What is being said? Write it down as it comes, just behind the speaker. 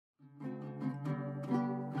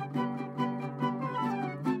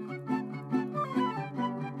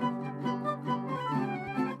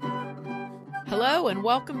Hello and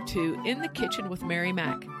welcome to In the Kitchen with Mary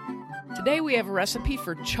Mac. Today we have a recipe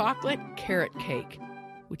for chocolate carrot cake,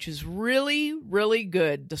 which is really, really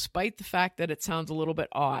good despite the fact that it sounds a little bit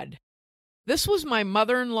odd. This was my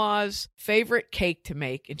mother-in-law's favorite cake to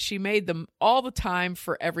make, and she made them all the time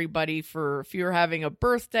for everybody, for if you were having a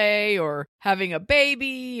birthday or having a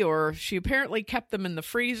baby, or she apparently kept them in the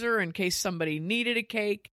freezer in case somebody needed a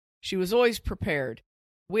cake. She was always prepared.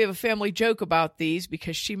 We have a family joke about these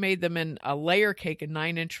because she made them in a layer cake, a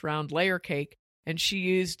 9-inch round layer cake, and she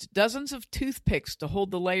used dozens of toothpicks to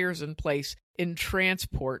hold the layers in place in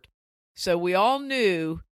transport. So we all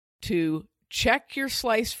knew to check your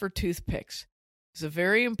slice for toothpicks. It's a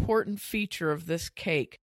very important feature of this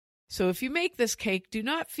cake. So if you make this cake, do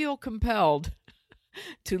not feel compelled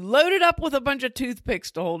to load it up with a bunch of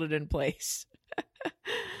toothpicks to hold it in place.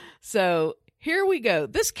 So here we go.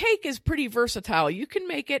 This cake is pretty versatile. You can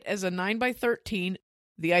make it as a 9x13.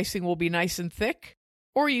 The icing will be nice and thick.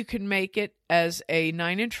 Or you can make it as a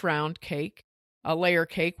 9-inch round cake, a layer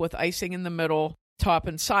cake with icing in the middle, top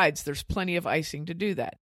and sides. There's plenty of icing to do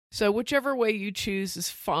that. So whichever way you choose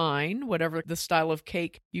is fine. Whatever the style of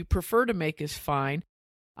cake you prefer to make is fine.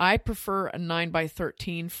 I prefer a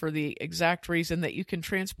 9x13 for the exact reason that you can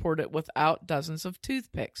transport it without dozens of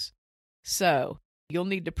toothpicks. So you'll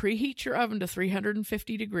need to preheat your oven to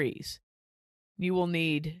 350 degrees. You will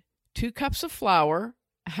need 2 cups of flour,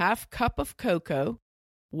 a half cup of cocoa,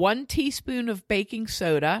 1 teaspoon of baking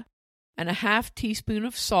soda, and a half teaspoon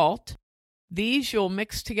of salt. These you'll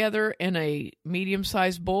mix together in a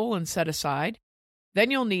medium-sized bowl and set aside.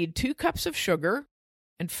 Then you'll need 2 cups of sugar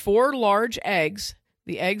and 4 large eggs.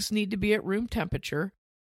 The eggs need to be at room temperature.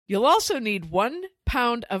 You'll also need 1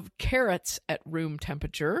 pound of carrots at room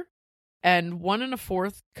temperature and 1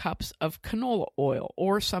 1/4 cups of canola oil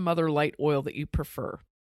or some other light oil that you prefer.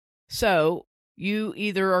 So you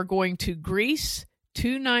either are going to grease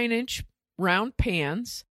 2 9-inch round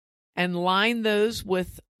pans and line those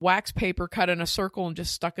with wax paper cut in a circle and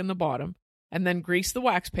just stuck in the bottom, and then grease the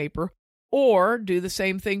wax paper, or do the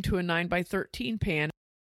same thing to a 9x13 pan.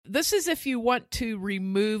 This is if you want to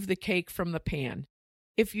remove the cake from the pan.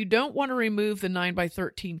 If you don't want to remove the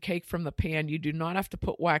 9x13 cake from the pan, you do not have to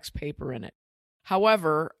put wax paper in it.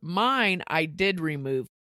 However, mine I did remove.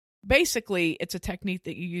 Basically, it's a technique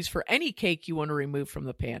that you use for any cake you want to remove from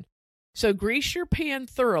the pan. So grease your pan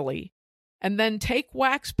thoroughly, and then take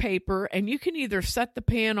wax paper, and you can either set the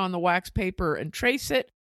pan on the wax paper and trace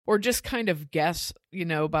it, or just kind of guess,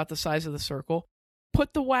 about the size of the circle.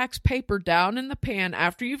 Put the wax paper down in the pan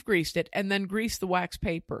after you've greased it, and then grease the wax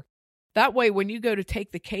paper. That way, when you go to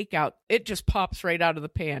take the cake out, it just pops right out of the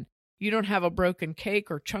pan. You don't have a broken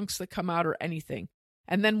cake or chunks that come out or anything.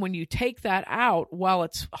 And then when you take that out while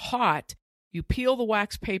it's hot, you peel the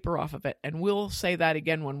wax paper off of it, and we'll say that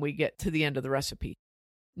again when we get to the end of the recipe.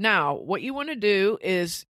 Now, what you want to do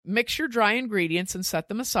is mix your dry ingredients and set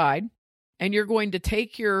them aside, and you're going to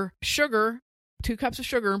take your sugar, 2 cups of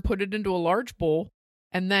sugar, and put it into a large bowl,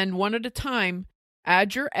 and then one at a time,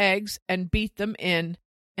 add your eggs and beat them in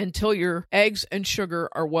until your eggs and sugar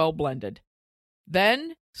are well blended.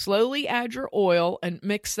 Then slowly add your oil and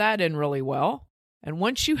mix that in really well. And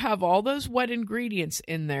once you have all those wet ingredients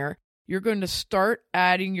in there, you're going to start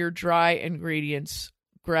adding your dry ingredients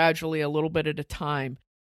gradually, a little bit at a time.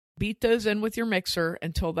 Beat those in with your mixer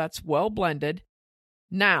until that's well blended.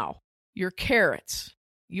 Now, your carrots.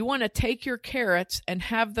 You want to take your carrots and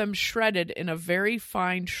have them shredded in a very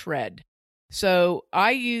fine shred. So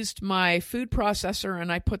I used my food processor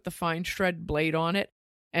and I put the fine shred blade on it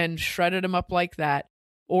and shredded them up like that.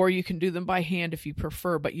 Or you can do them by hand if you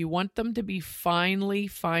prefer, but you want them to be finely,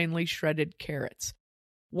 finely shredded carrots.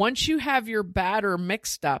 Once you have your batter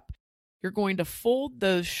mixed up, you're going to fold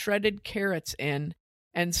those shredded carrots in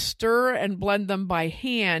and stir and blend them by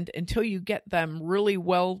hand until you get them really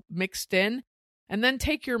well mixed in, and then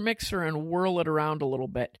take your mixer and whirl it around a little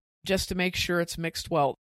bit just to make sure it's mixed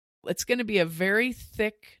well. It's going to be a very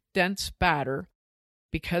thick, dense batter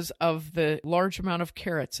because of the large amount of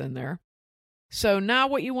carrots in there. So now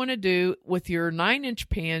what you want to do with your 9-inch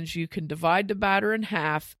pans, you can divide the batter in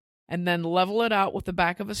half and then level it out with the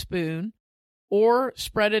back of a spoon, or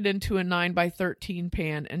spread it into a 9x13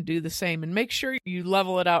 pan and do the same. And make sure you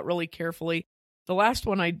level it out really carefully. The last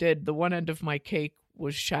one I did, the one end of my cake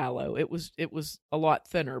was shallow. It was a lot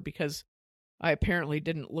thinner because I apparently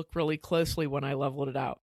didn't look really closely when I leveled it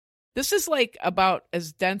out. This is like about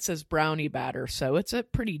as dense as brownie batter, so it's a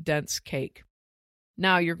pretty dense cake.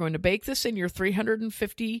 Now you're going to bake this in your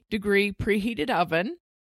 350 degree preheated oven.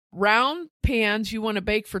 Round pans you want to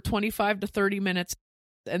bake for 25 to 30 minutes.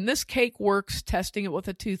 And this cake works testing it with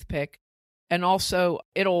a toothpick And also,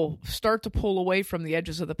 it'll start to pull away from the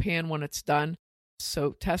edges of the pan when it's done.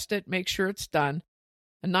 So test it, make sure it's done.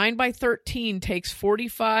 A 9x13 takes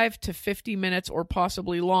 45 to 50 minutes or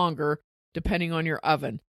possibly longer, depending on your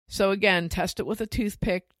oven. So again, test it with a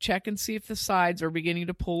toothpick, check and see if the sides are beginning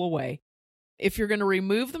to pull away. If you're going to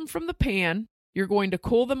remove them from the pan, you're going to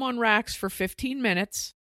cool them on racks for 15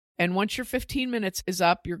 minutes. And once your 15 minutes is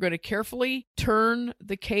up, you're going to carefully turn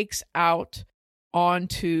the cakes out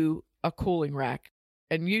onto a cooling rack.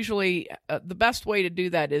 And usually the best way to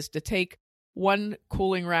do that is to take one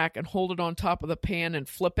cooling rack and hold it on top of the pan and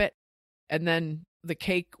flip it, and then the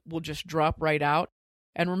cake will just drop right out.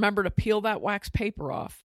 And remember to peel that wax paper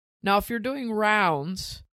off. Now, if you're doing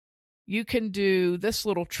rounds, you can do this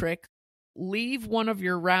little trick. Leave one of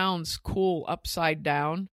your rounds cool upside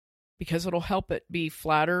down because it'll help it be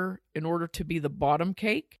flatter in order to be the bottom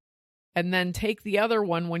cake. And then take the other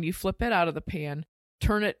one when you flip it out of the pan,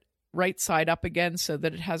 turn it right side up again so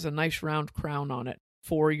that it has a nice round crown on it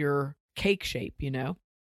for your cake shape, And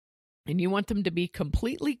you want them to be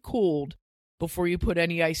completely cooled before you put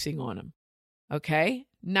any icing on them. Okay?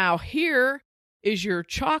 Now here is your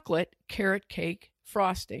chocolate carrot cake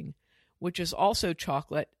frosting, which is also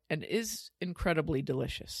chocolate and is incredibly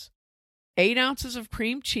delicious. 8 ounces of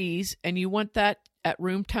cream cheese, and you want that at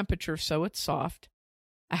room temperature so it's soft.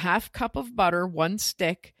 A half cup of butter, 1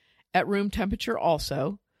 stick, at room temperature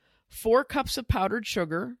also. 4 cups of powdered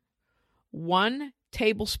sugar. 1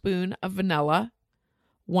 tablespoon of vanilla.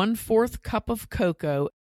 1/4 cup of cocoa,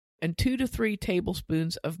 and 2 to 3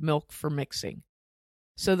 tablespoons of milk for mixing.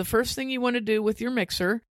 So the first thing you want to do with your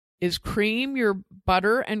mixer is cream your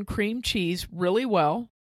butter and cream cheese really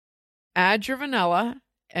well. Add your vanilla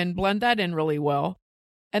and blend that in really well.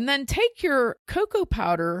 And then take your cocoa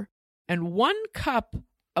powder and 1 cup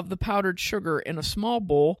of the powdered sugar in a small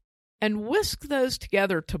bowl and whisk those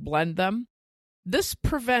together to blend them. This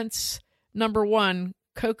prevents, number 1,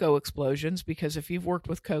 cocoa explosions, because if you've worked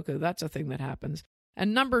with cocoa, that's a thing that happens.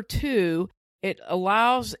 And number 2, it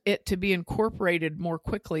allows it to be incorporated more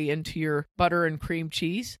quickly into your butter and cream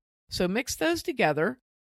cheese. So mix those together,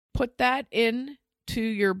 put that in to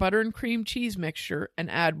your butter and cream cheese mixture, and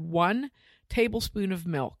add 1 tablespoon of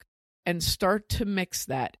milk and start to mix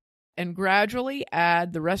that. And gradually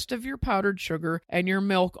add the rest of your powdered sugar and your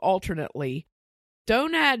milk alternately.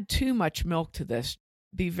 Don't add too much milk to this.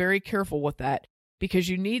 Be very careful with that because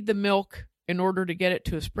you need the milk in order to get it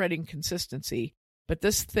to a spreading consistency, but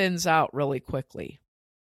this thins out really quickly.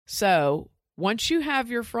 So once you have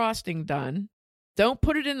your frosting done, don't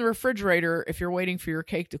put it in the refrigerator if you're waiting for your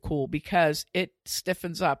cake to cool because it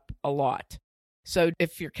stiffens up a lot. So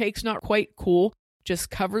if your cake's not quite cool, just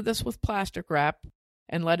cover this with plastic wrap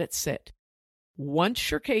and let it sit.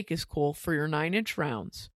 Once your cake is cool for your 9-inch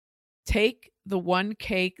rounds, take the 1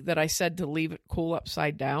 cake that I said to leave it cool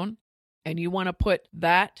upside down, and you want to put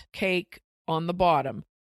that cake on the bottom.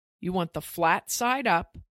 You want the flat side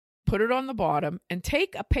up, put it on the bottom, and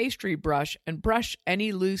take a pastry brush and brush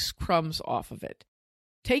any loose crumbs off of it.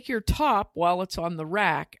 Take your top while it's on the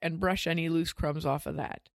rack and brush any loose crumbs off of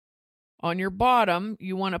that. On your bottom,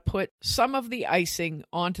 you want to put some of the icing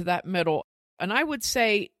onto that middle. And I would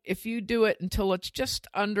say if you do it until it's just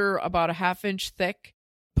under about a 1/2 inch thick,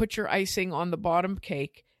 put your icing on the bottom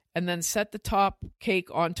cake and then set the top cake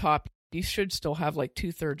on top. You should still have like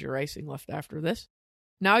 2/3 your icing left after this.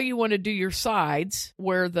 Now you want to do your sides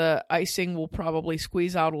where the icing will probably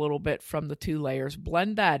squeeze out a little bit from the 2 layers.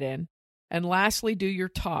 Blend that in. And lastly, do your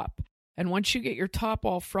top. And once you get your top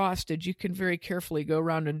all frosted, you can very carefully go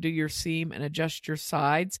around and do your seam and adjust your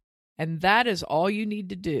sides. And that is all you need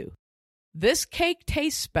to do. This cake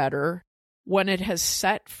tastes better when it has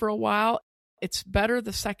set for a while. It's better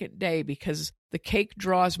the second day because the cake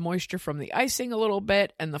draws moisture from the icing a little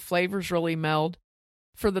bit and the flavors really meld.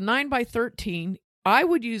 For the 9x13, I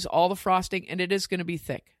would use all the frosting, and it is going to be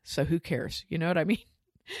thick. So who cares? You know what I mean?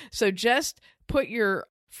 So just put your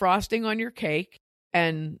frosting on your cake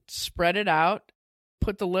and spread it out,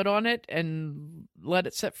 put the lid on it, and let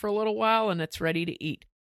it sit for a little while, and it's ready to eat.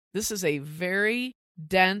 This is a very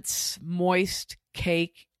dense, moist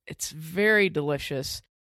cake. It's very delicious,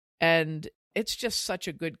 and it's just such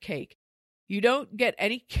a good cake. You don't get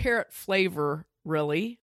any carrot flavor,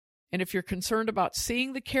 really. And if you're concerned about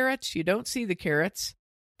seeing the carrots, you don't see the carrots,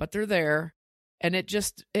 but they're there. And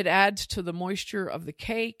it adds to the moisture of the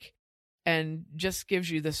cake and just gives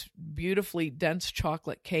you this beautifully dense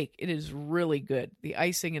chocolate cake. It is really good. The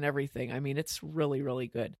icing and everything. I mean, it's really, really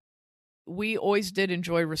good. We always did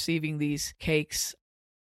enjoy receiving these cakes.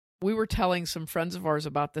 We were telling some friends of ours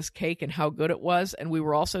about this cake and how good it was, and we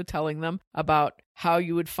were also telling them about how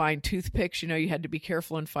you would find toothpicks. You had to be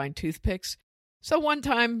careful and find toothpicks. So one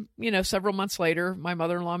time, several months later, my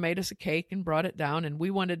mother-in-law made us a cake and brought it down, and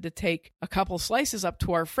we wanted to take a couple slices up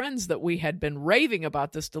to our friends that we had been raving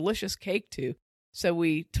about this delicious cake to. So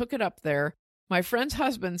we took it up there. My friend's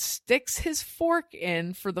husband sticks his fork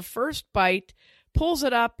in for the first bite, pulls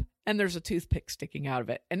it up, and there's a toothpick sticking out of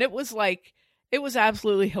it. And it was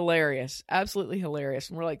absolutely hilarious. Absolutely hilarious.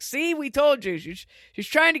 And we're like, see, we told you. She's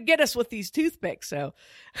trying to get us with these toothpicks. So,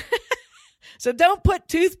 so don't put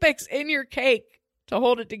toothpicks in your cake to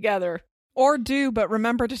hold it together. Or do, but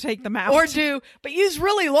remember to take them out. Or do, but use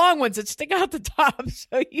really long ones that stick out the top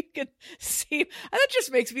so you can see. That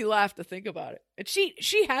just makes me laugh to think about it. And she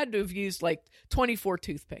had to have used like 24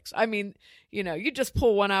 toothpicks. I mean, you just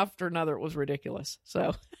pull one after another. It was ridiculous.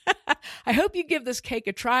 So I hope you give this cake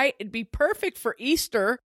a try. It'd be perfect for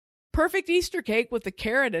Easter. Perfect Easter cake with the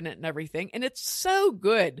carrot in it and everything. And it's so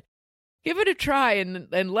good. Give it a try and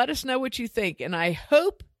let us know what you think. And I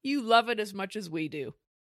hope you love it as much as we do.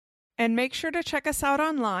 And make sure to check us out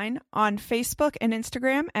online on Facebook and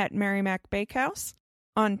Instagram at Mary Mac Bakehouse,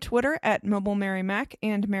 on Twitter at Mobile Mary Mac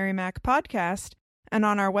and Mary Mac Podcast, and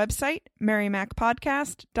on our website,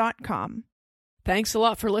 marymacpodcast.com. Thanks a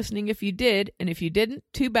lot for listening if you did, and if you didn't,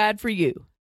 too bad for you.